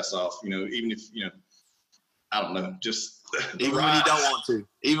work your ass off. You know, even if, you know, I don't know, just even when you don't want to.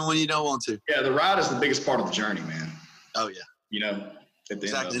 Even when you don't want to. Yeah, the ride is the biggest part of the journey, man. Oh yeah. You know.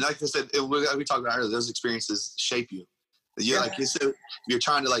 Exactly. Like I said, we talked about earlier, those experiences shape you. Like you said, you're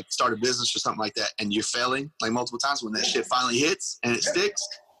trying to like start a business or something like that, and you're failing like multiple times. When that shit finally hits and it sticks,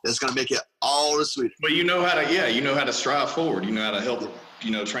 that's gonna make it all the sweeter. But you know how to strive forward. You know how to help,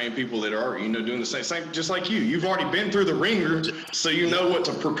 you know, train people that are, you know, doing the same, just like you. You've already been through the ringer, so you know what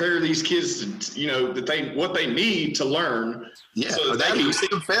to prepare these kids to, you know, what they need to learn. Yeah, so you see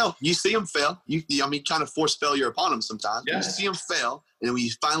them fail. You see them fail. I mean, kind of force failure upon them sometimes. Yeah. You see them fail, and then when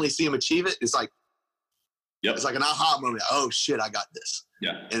you finally see them achieve it, it's like, it's like an aha moment. Oh shit, I got this.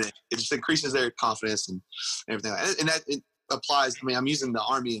 Yeah, and it just increases their confidence and everything. And that it applies. I mean, I'm using the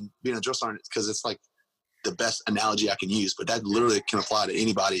Army and being a drill sergeant because it's like the best analogy I can use, but that literally can apply to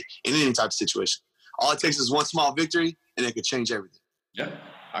anybody in any type of situation. All it takes is one small victory, and it could change everything. Yeah,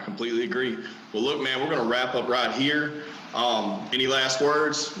 I completely agree. Well, look, man, we're going to wrap up right here. Any last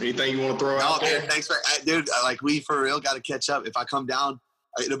words? Anything you want to throw out there? Thanks for, dude. Like, we for real got to catch up. If I come down,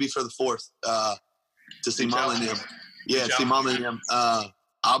 it'll be for the 4th to see Mama and them. Yeah, see Mama and them.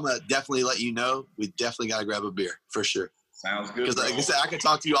 I'm gonna definitely let you know. We definitely got to grab a beer for sure. Sounds good. Because like I said, I can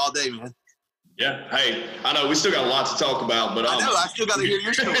talk to you all day, man. Yeah. Hey, I know we still got a lot to talk about, but I know I still got to hear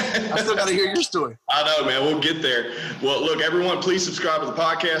your story. I know, man. We'll get there. Well, look, everyone, please subscribe to the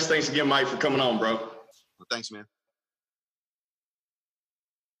podcast. Thanks again, Mike, for coming on, bro. Well, thanks, man.